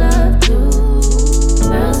need love too.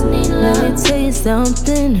 Girls need love. Let me tell you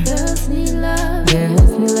something. Girls need love.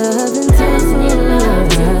 Girls need love and girls need love.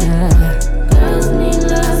 Girls need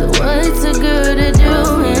love. So what's a girl to do?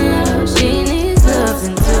 And she needs love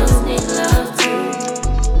and girls need love too.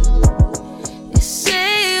 You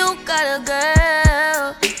say you got a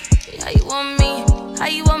girl. How you want me? How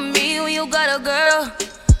you want me when you got a girl?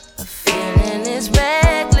 A feeling is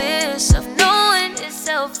reckless of knowing it's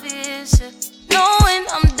selfish, knowing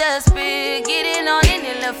I'm desperate, getting on in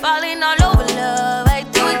and falling all over love. I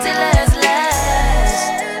do it till last.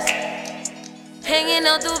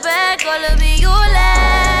 know too bad, call up be you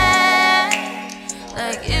last.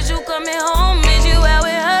 Like, is you coming home? Is you out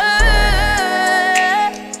with her?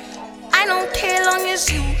 I don't care long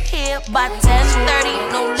as you here by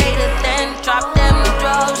 10:30, no later than drop them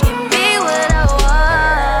drawers, give me what I want.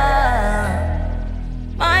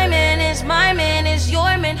 My man is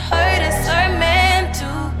your man, her is her man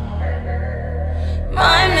too.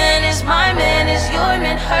 My man is your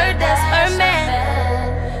man, her that's her man.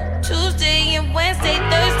 Tuesday and Wednesday,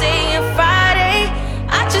 Thursday and Friday,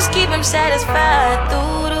 I just keep him satisfied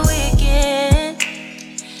through the weekend.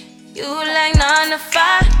 You like 9 to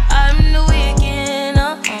 5, I'm the weekend.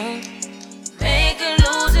 Make him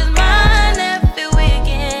lose his mind every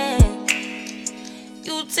weekend.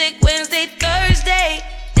 You take Wednesday, Thursday,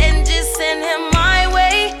 then just send him my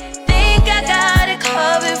way. Think I got it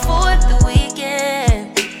covered for the weekend.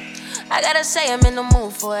 I gotta say I'm in the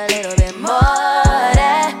mood for a little bit more of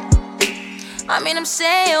that. I mean, I'm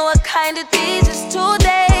saying, what kind of these is 2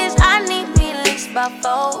 days? I need me at least about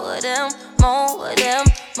 4 of them, more of them,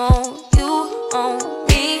 more. You on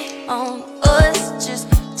me, on us. Just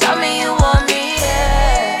tell me you want me,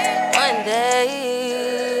 yeah, one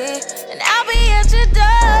day. And I'll be at your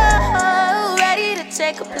door, ready to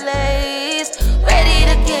take a place, ready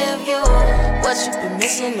to give you what you've been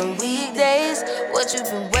missing on weekdays, what you've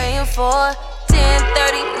been waiting for.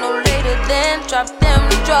 10:30, no later than drop them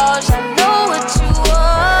drawers. I know what you want.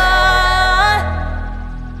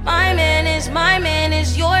 My man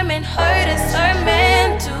is your man, her is her man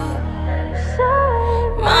too.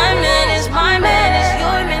 My man is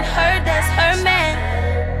your man, her that's her man.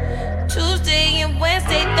 Tuesday and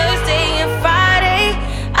Wednesday, Thursday and Friday,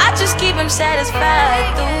 I just keep him satisfied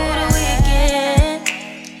through the weekend.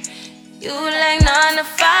 You like 9 to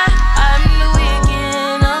 5, I'm the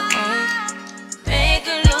weekend. Make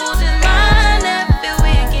him lose his mind every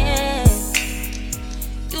weekend.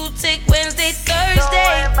 You take Wednesday,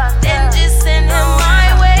 Thursday, then just send him my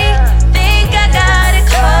way. Think I got it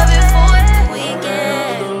covered for the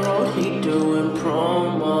weekend. He doing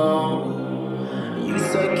promo. You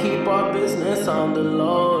said keep our business on the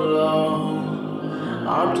low.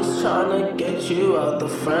 I'm just tryna get you out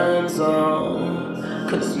the friend zone,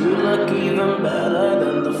 'cause you look even better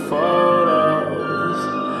than the photos.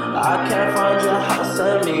 I can't find your house,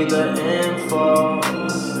 send me the info.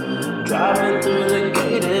 Driving through the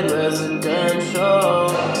gated residential,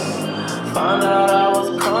 found out I was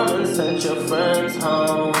coming, sent your friends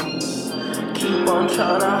home. Keep on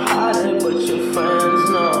tryna hide it, but your friends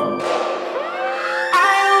know.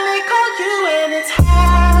 I only call you when it's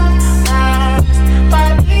half-past,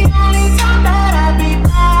 but the only time that I be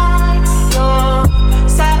by your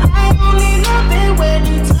side. I only love it when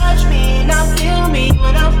you touch me. Now feel me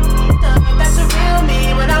when I'm up. That's a real me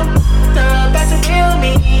when I'm up. That's a real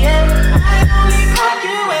me. Yeah. I only call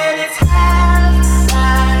you when it's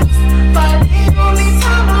half-past, but the only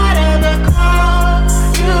time I'd ever call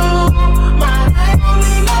you mine. I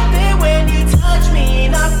only love it when you touch me.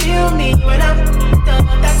 Now feel me when I'm up.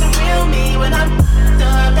 That's a real me when I'm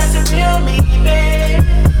up. That's a real me, babe.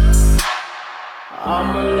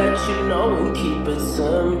 I'ma let you know and keep it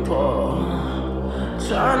simple.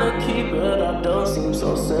 Tryna keep it up don't seem so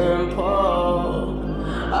simple.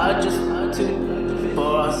 I just had to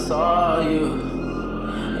before I saw you,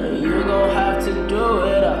 and you gon' have to do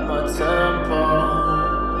it at my tempo.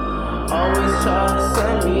 Always try to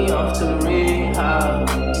send me off to rehab.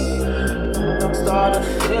 Started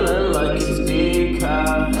feeling like it's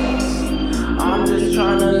decaf. I'm just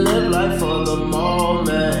tryna live life for the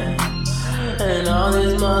moment, and all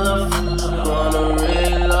these motherfuckers wanna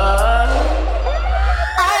realize.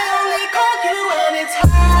 I only call you when it's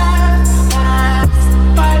half-past,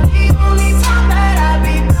 but the only time that I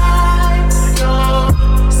be by your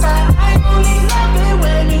side. I only love it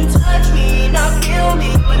when you touch me. Now feel me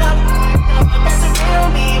when I'm up. That's a real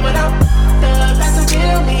me when I'm up. That's a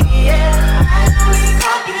real me, yeah. I only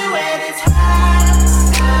call you when it's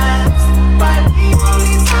half-past, but the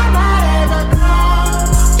only time I'd ever call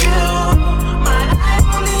you mine. I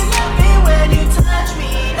only love it when you touch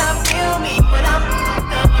me. Now feel me when I'm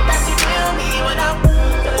up. That's a real me when I'm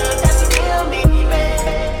up. That's a real me, babe.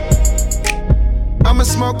 I'ma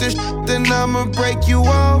smoke this then I'ma break you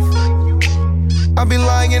off. I'd be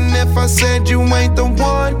lying if I said you ain't the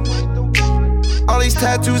one. All these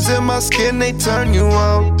tattoos in my skin, they turn you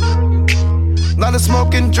on. Lot of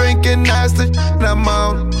smoking, drinking, that's the I'm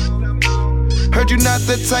on. Heard you not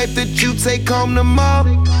the type that you take home to mom.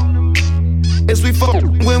 Is we fuck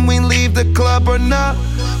when we leave the club or not?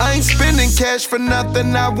 I ain't spending cash for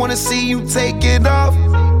nothing, I wanna see you take it off.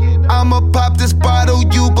 I'ma pop this bottle,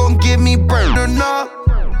 you gon' give me burn or not?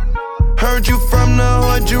 Heard Heard you from the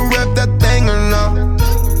hood, you rep that thing or no?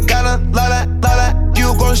 Got a lot of,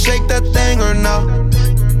 you gon' shake that thing or no?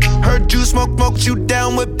 Heard you smoked you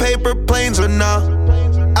down with paper planes or no?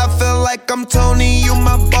 I feel like I'm Tony, you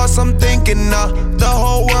my boss, I'm thinking the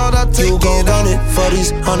whole world I'll take it. You gon' run it for these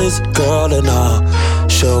hundreds, girl, and all.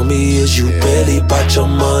 Show me is you really about your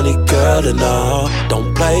money, girl, and all.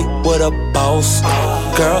 Don't play with a boss,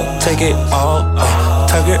 girl, take it all.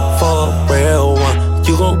 Target for a real one,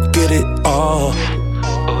 you gon' get it all.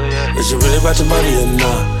 Is you really about your money or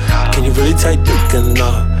not? Can you really take dick or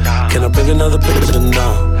not? Can I bring another bitch or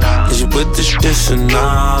not? Is you with this or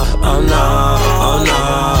not? Oh no, oh no.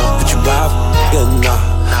 Would you ride for or not?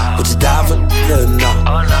 Would you die for or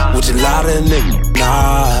not? Would you lie to a nigga?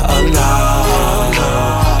 Nah, oh no, oh no.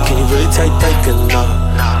 Can you really take or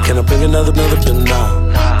not? Can I bring another or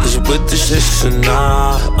not? Is you with this or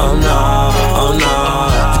not? Oh no, oh no.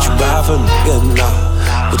 Would you ride for or not?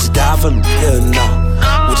 Would you die for or not?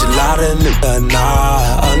 Would you lie to a nigga?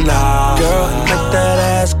 Nah, oh nah. Girl, make that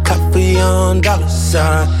ass clap for you on dollar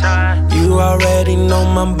sign. You already know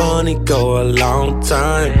my money go a long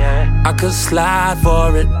time. I could slide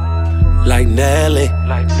for it like Nelly.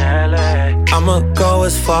 I'ma go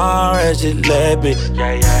as far as you let me.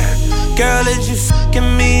 Girl, is you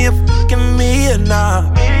fucking me or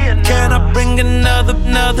not? Can I bring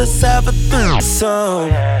another 7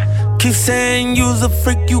 song? Keep saying you's a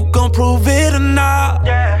freak, you gon' prove it or not?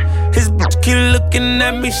 His bitch keep looking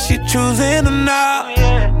at me, she choosing or not?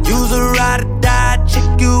 You's a ride or die chick,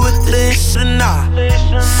 you with this or not?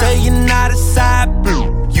 Say you're not a side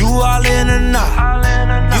blue, you all in or not?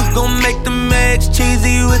 You gon' make them eggs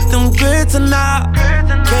cheesy with them grits or not?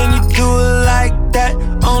 Can you do it like that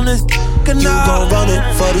on this or not? You gon' run it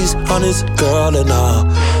for these hundreds, girl, and all.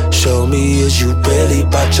 Show me is you really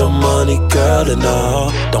about your money, girl, and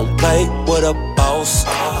all. Don't play with a boss,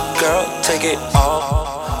 girl, take it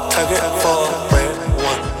all. Target for a red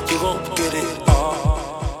one, you gon' get it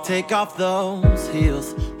all. Take off those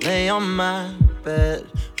heels, lay on my bed.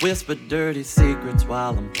 Whisper dirty secrets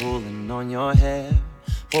while I'm pulling on your hair.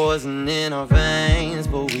 Poison in our veins,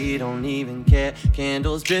 but we don't even care.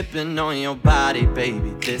 Candles dripping on your body,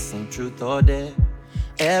 baby, this ain't truth or dare.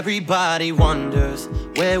 Everybody wonders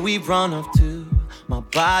where we run off to. My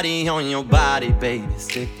body on your body, baby,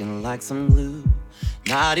 sticking like some glue.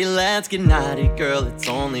 Naughty, let's get naughty, girl, it's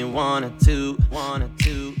only one or two.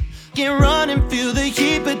 Get running, feel the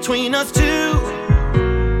heat between us two.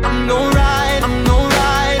 I'm gon' ride, I'm gon'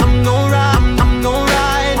 ride, I'm gon' ride, I'm gon'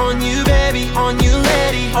 ride on you, baby, on you,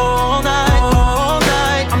 lady, all night, all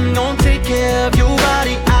night. I'm gon' take care of your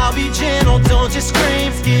body, I'll be gentle, don't just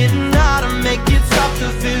scream. It's getting hot, I make it stop to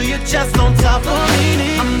feel your chest on top of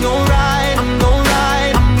me. I'm gon' ride, I'm gon'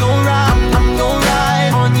 ride, I'm gon' ride, I'm gon'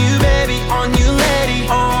 ride on you, baby, on you, lady,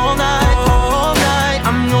 all night, all night.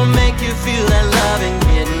 I'm gon' make you feel that love and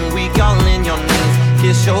getting weak all in your knees.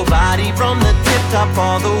 Kiss your body from the tip top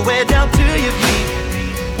all the way down to your feet.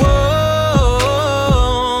 Whoa,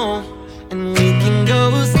 and we can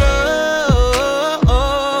go slow.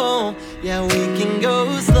 Yeah, we can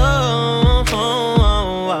go slow.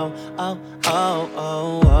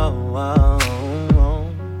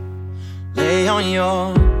 Lay on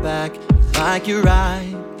your back like you're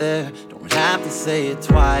right there. Don't have to say it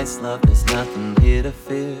twice, love, there's nothing here to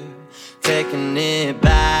fear. Taking it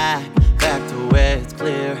back to where it's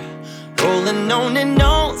clear. Rolling on and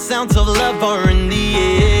on, sounds of love are in the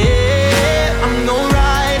air. I'm gon'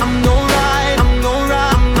 ride, I'm gon' ride, I'm gon'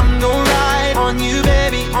 ride, I'm gon' ride on you,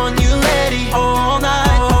 baby, on you, lady, all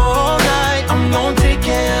night, all night. I'm gon' take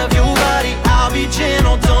care of your body, I'll be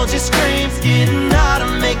gentle, don't just scream. It's getting hot, I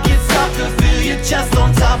make it stop to feel your chest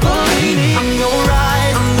on top of me. I'm gon'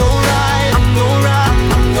 ride, I'm gon' ride, I'm gon' ride,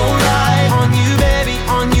 I'm gon' ride on you, baby,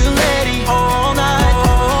 on you, lady, all night,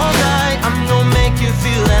 all night. I'm gon' make you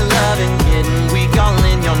feel that love and getting weak all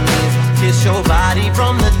in your knees. Kiss your body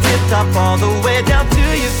from the tip top all the way down to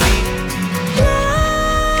your feet.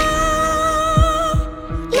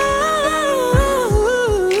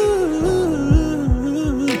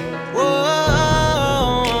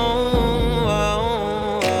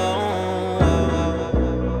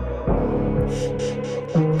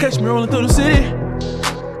 Catch me rolling through the city,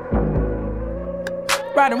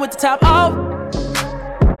 riding with the top off.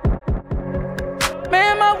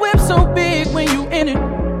 Man, my whip so big when you in it.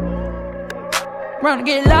 Run to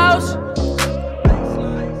get lost.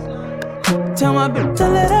 Tell my bitch to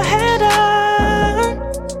let her head down.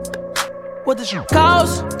 What does shit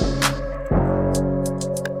cost?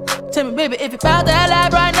 Tell me, baby, if you found that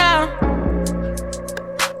life right now.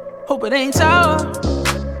 Hope it ain't so.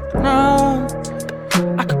 No,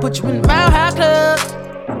 I could put you in the Mile High Club.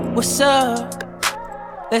 What's up?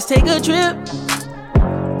 Let's take a trip.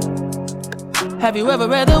 Have you ever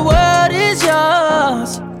read the world is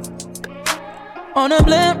yours on a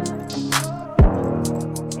blimp?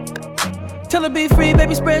 Tell her be free,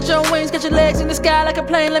 baby, spread your wings. Get your legs in the sky like a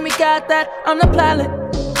plane. Let me guide that, I'm the pilot.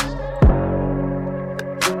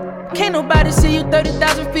 Can't nobody see you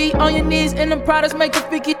 30,000 feet on your knees. And them products make the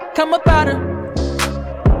freaky come up out her.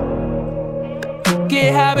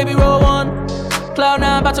 Get high, baby, roll one. Cloud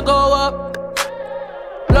 9 about to go up.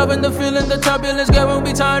 Loving the feeling, the turbulence, girl, when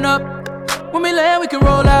we turn up. When we land, we can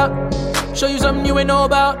roll out. Show you something you ain't know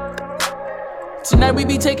about. Tonight we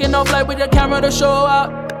be taking off like with the camera to show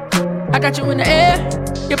out. I got you in the air,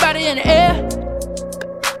 your body in the air.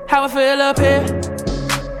 How I feel up here.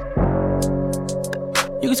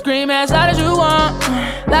 You can scream as loud as you want,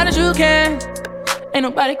 loud as you can. Ain't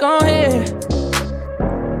nobody gon' hear.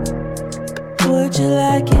 Would you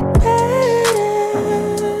like it better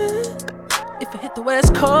if I hit the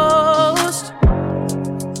West Coast?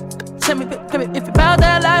 Tell me, baby, if you bout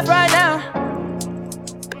that life right now.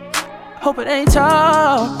 Hope it ain't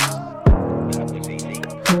tall.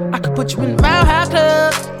 I could put you in the Mile High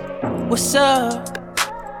Club. What's up?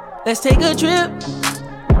 Let's take a trip.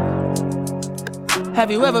 Have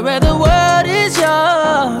you ever read the world is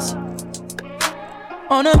yours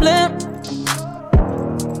on a blimp?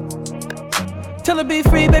 Tell her be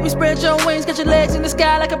free, baby, spread your wings. Get your legs in the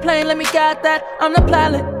sky like a plane. Let me guide that, I'm the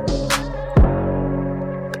pilot.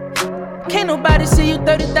 Can't nobody see you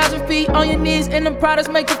 30,000 feet on your knees. And them products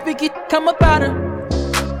make the freaky come up out her.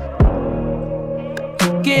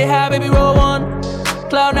 Get high, baby, roll one.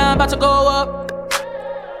 Cloud 9 about to go up.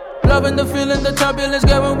 Loving the feeling, the turbulence,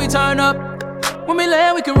 girl, when we turn up. When we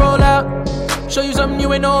land, we can roll out. Show you something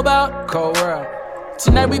you ain't know about. Cold world.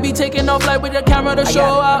 Tonight we be taking off like with the camera to show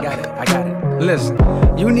out. I got it. Listen,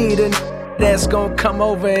 you need a that's gonna come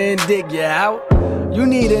over and dig you out. You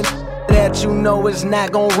need a that you know is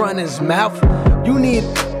not gonna run his mouth. You need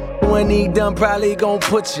when he done probably gonna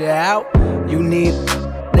put you out. You need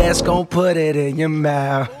that's gonna put it in your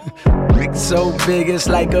mouth. So big it's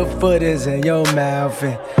like a foot is in your mouth.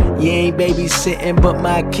 And you ain't babysitting but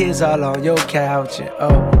my kids all on your couch. And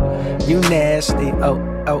oh, you nasty,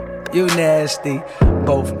 oh, you nasty.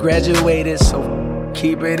 Both graduated, so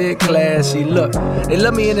keep it in classy. Look, they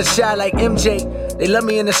love me in the shot like MJ. They love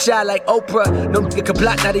me in the shot like Oprah. No nigga can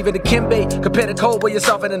block, not even the Kimbe. Compare the cold where you're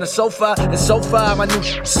softer than the sofa. And so far, my new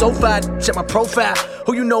sofa. Check my profile.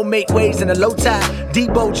 Who you know make waves in a low tide?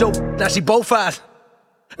 Debo, Joe, now she both eyes.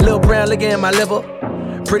 Lil' brown liquor in my liver.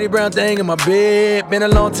 Pretty brown thing in my bed. Been a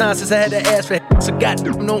long time since I had to ask for so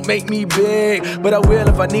goddamn don't make me big. But I will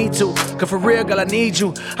if I need to. Cause for real, girl, I need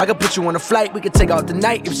you. I can put you on a flight, we can take out the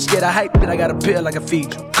night. If you're scared of hype, then I got a pill I can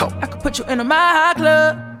feed you. Go. I could put you in a Mile High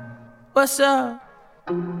Club. What's up?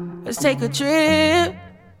 Let's take a trip.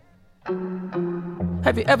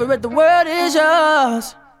 Have you ever read the world is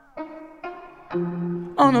yours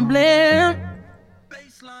on a blimp?